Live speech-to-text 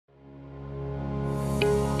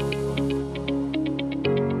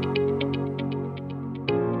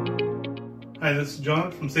Hi, this is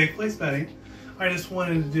John from Safe Place Bedding. I just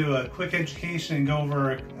wanted to do a quick education and go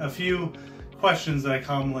over a few questions that I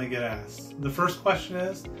commonly get asked. The first question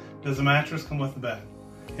is, does a mattress come with the bed?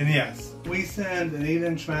 And yes, we send an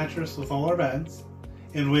 8-inch mattress with all our beds,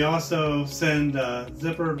 and we also send a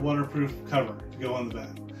zippered waterproof cover to go on the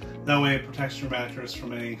bed. That way it protects your mattress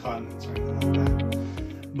from any incontinence or anything like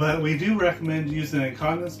that. But we do recommend using an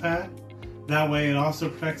incontinence pad. That way it also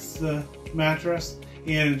protects the mattress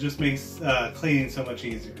and it just makes cleaning so much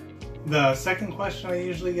easier. The second question I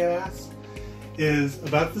usually get asked is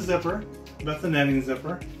about the zipper, about the netting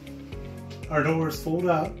zipper. Our doors fold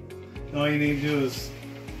up, and all you need to do is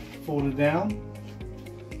fold it down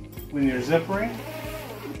when you're zippering.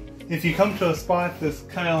 If you come to a spot that's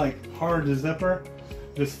kind of like hard to zipper,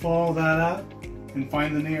 just follow that up and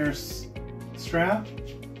find the nearest strap.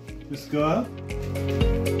 Just go up,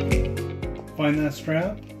 find that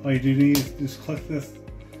strap. All you do need is just click this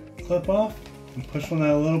clip off and push on that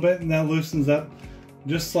a little bit, and that loosens up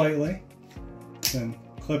just slightly. Then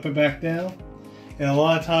clip it back down, and a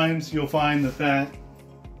lot of times you'll find that that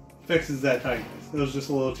fixes that tightness. It was just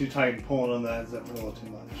a little too tight and pulling on that zipper a little too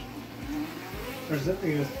much. Or zipper,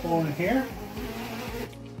 you just pull in here,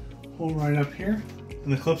 pull right up here,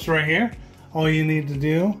 and the clip's right here. All you need to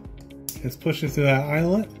do is push it through that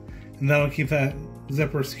eyelet, and that'll keep that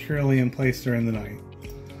zipper securely in place during the night.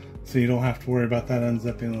 So you don't have to worry about that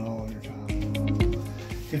unzipping at all on your job.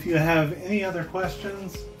 If you have any other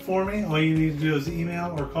questions for me, all you need to do is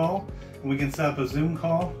email or call, and we can set up a Zoom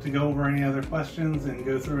call to go over any other questions and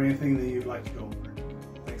go through anything that you'd like to go over.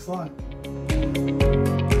 Thanks a lot.